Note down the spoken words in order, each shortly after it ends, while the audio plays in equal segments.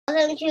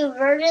Welcome to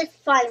Burgess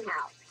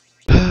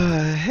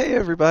Funhouse. Hey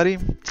everybody,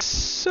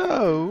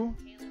 so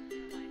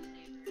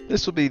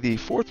this will be the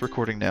fourth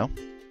recording now.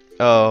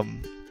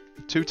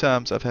 Two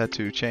times I've had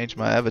to change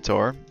my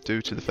avatar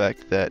due to the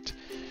fact that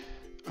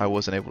I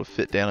wasn't able to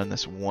fit down in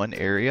this one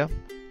area.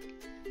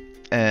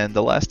 And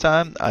the last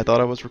time I thought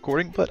I was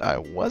recording, but I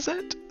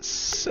wasn't.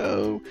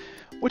 So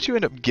what you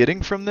end up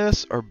getting from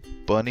this are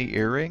bunny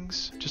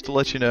earrings. Just to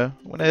let you know,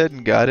 went ahead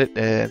and got it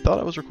and thought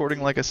I was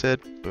recording like I said.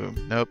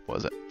 Boom, nope,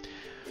 wasn't.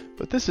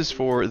 But this is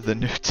for the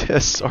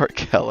High-Nutest art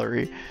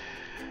gallery.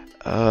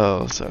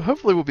 So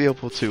hopefully we'll be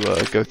able to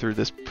go through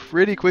this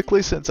pretty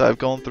quickly since I've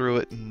gone through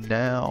it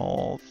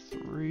now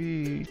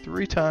three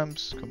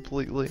times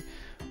completely.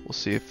 We'll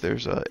see if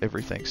there's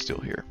everything still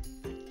here.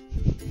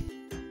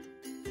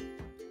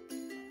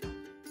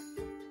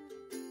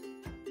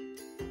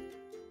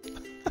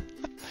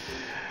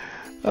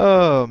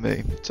 Oh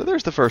me. So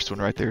there's the first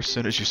one right there as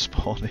soon as you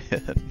spawn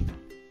in.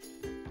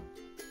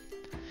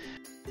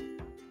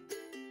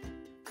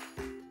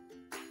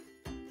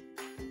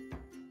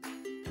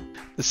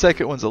 The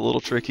second one's a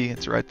little tricky.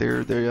 It's right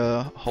there.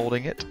 They're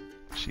holding it.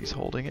 She's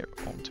holding it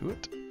onto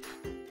it.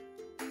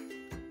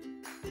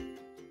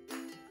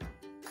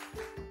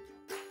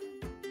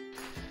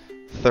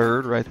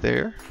 Third right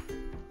there.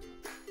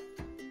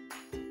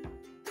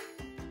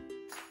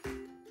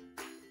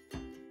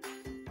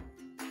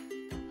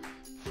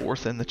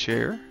 Fourth in the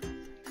chair.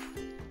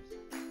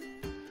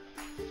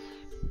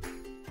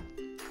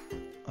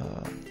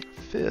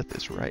 Fifth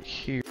is right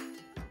here.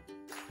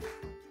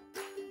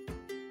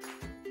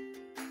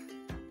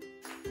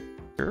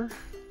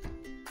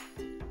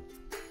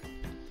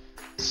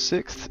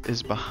 Sixth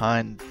is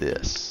behind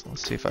this.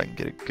 Let's see if I can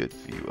get a good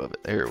view of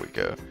it. There we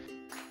go.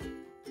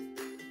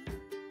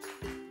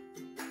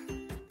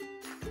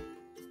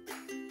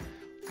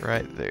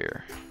 Right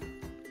there.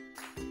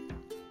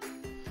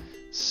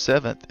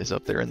 Seventh is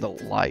up there in the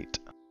light.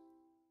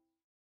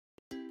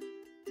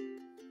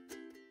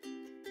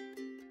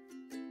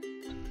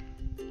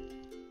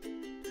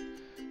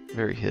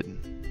 Very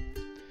hidden.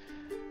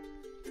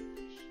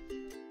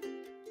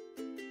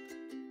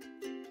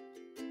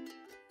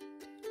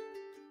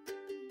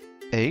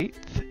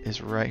 Eighth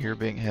is right here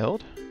being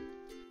held.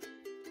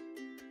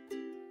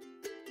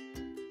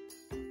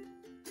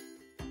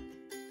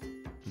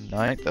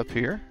 Ninth up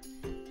here.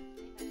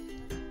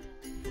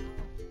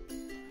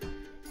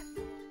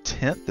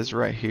 10th is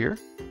right here.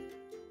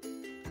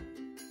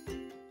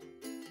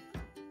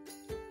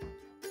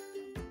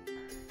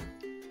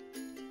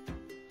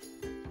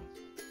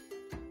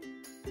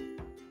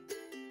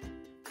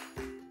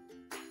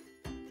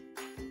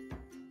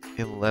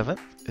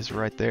 Eleventh is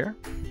right there.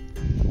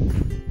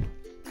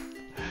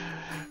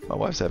 My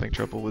wife's having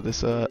trouble with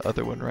this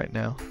other one right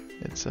now.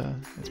 It's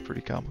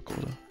pretty comical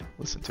to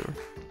listen to her.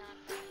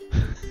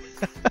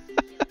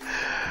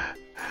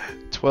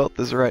 12th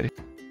is right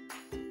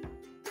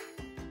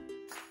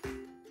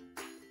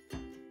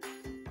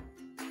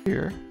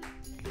here.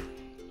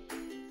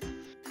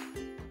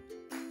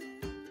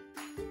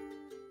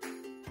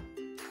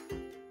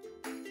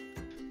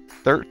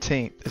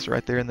 Thirteenth is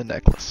right there in the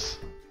necklace.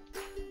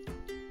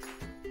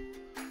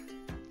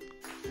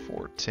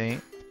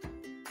 14th.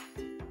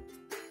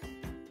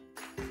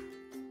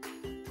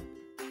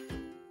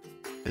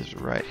 Is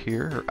right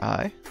here, her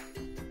eye.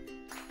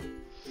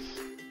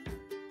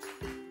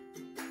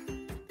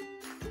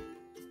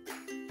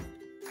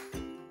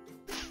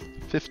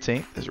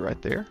 Fifteenth is right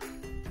there.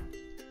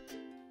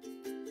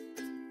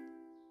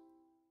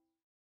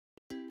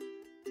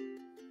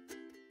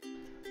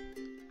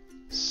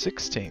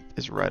 16th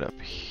is right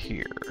up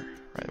here,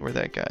 right where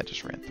that guy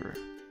just ran through.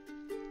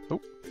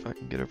 Oh, if I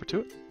can get over to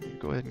it, you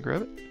go ahead and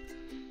grab it.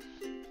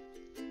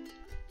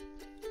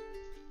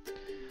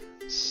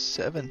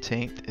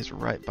 17th is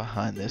right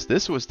behind this.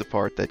 This was the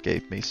part that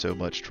gave me so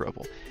much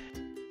trouble.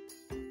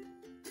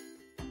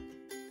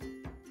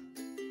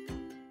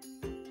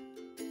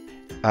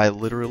 I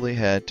literally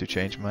had to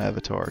change my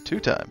avatar 2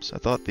 times. I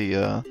thought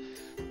the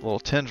little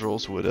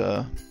tendrils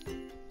would,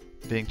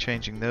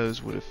 changing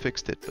those would have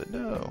fixed it, but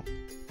no.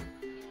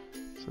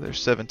 So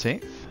there's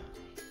 17th.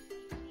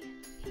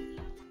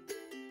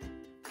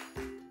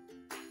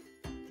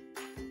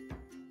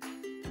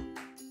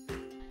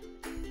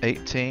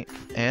 18th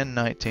and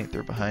 19th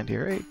are behind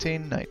here.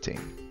 18, 19.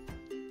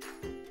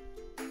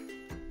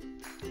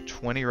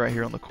 20 right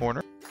here on the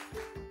corner.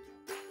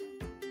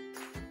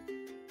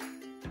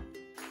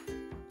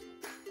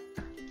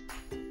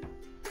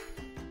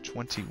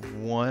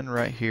 21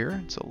 right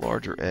here. It's a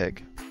larger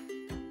egg.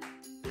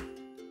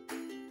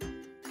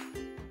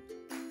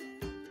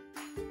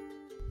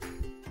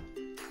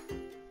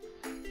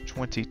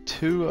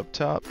 22 up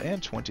top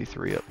and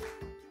 23 up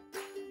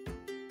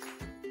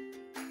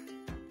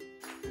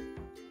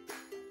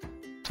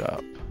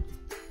top.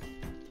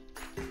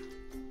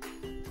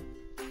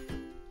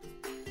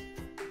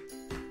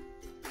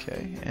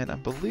 Okay, and I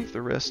believe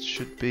the rest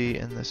should be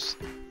in this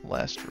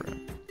last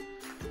room.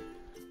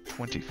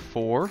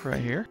 24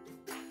 right here.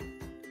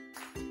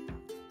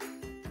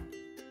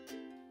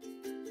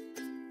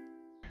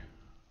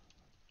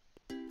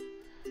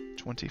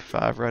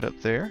 25 right up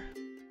there.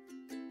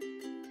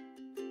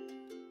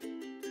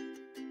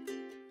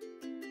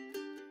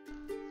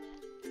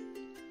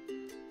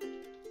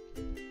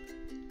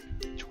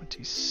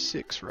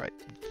 26 right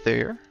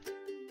there.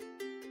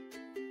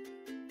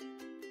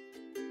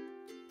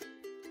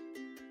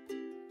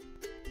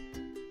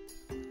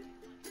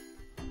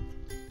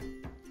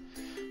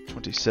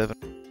 27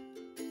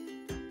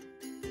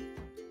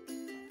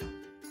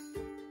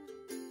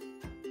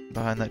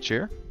 behind that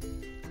chair.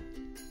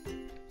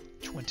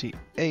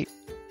 28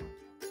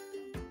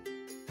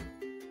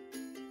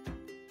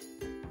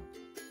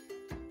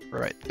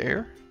 right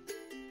there.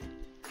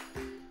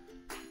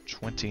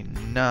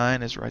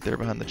 29 is right there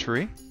behind the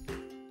tree.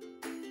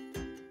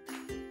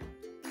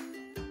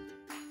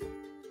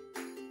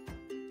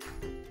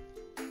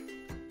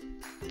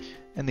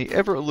 And the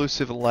ever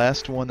elusive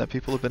last one that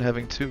people have been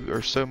having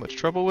so much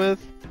trouble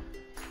with.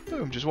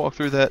 Boom, just walk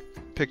through that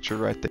picture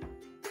right there.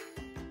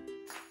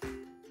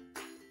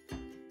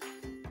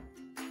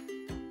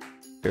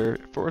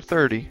 For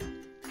 30.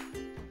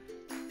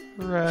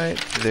 Right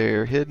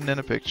there, hidden in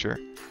a picture.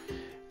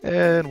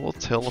 And we'll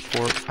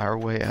teleport our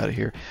way out of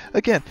here.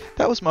 Again,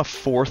 that was my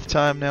 4th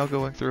time now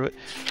going through it,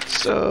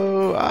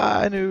 so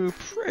I knew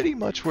pretty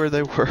much where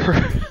they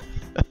were.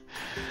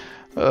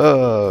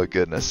 Oh,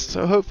 goodness.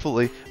 So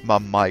hopefully my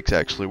mic's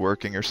actually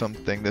working or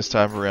something this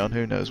time around.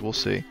 Who knows? We'll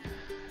see.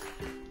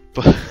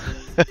 But,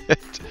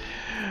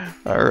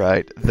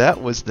 alright,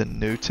 that was the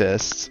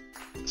High-Nutest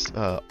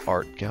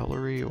art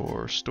gallery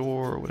or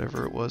store or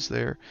whatever it was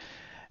there.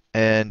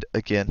 And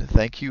again,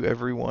 thank you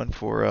everyone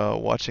for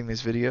watching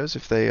these videos.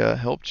 If they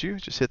helped you,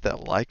 just hit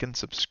that like and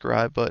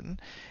subscribe button.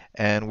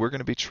 And we're going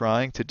to be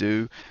trying to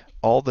do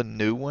all the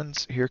new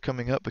ones here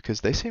coming up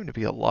because they seem to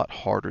be a lot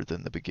harder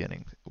than the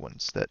beginning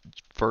ones that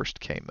first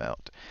came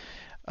out.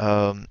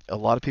 A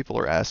lot of people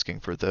are asking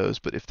for those,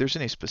 but if there's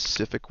any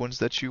specific ones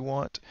that you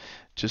want,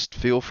 just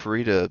feel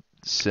free to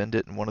send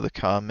it in one of the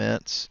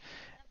comments,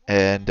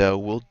 and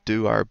we'll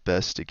do our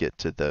best to get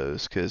to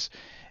those because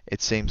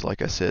it seems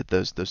like I said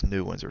those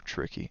new ones are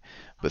tricky.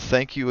 But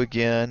thank you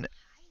again,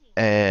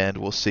 and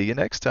we'll see you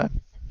next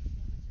time.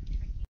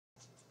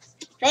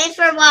 Thanks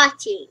for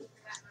watching.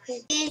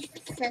 Please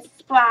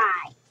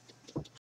subscribe.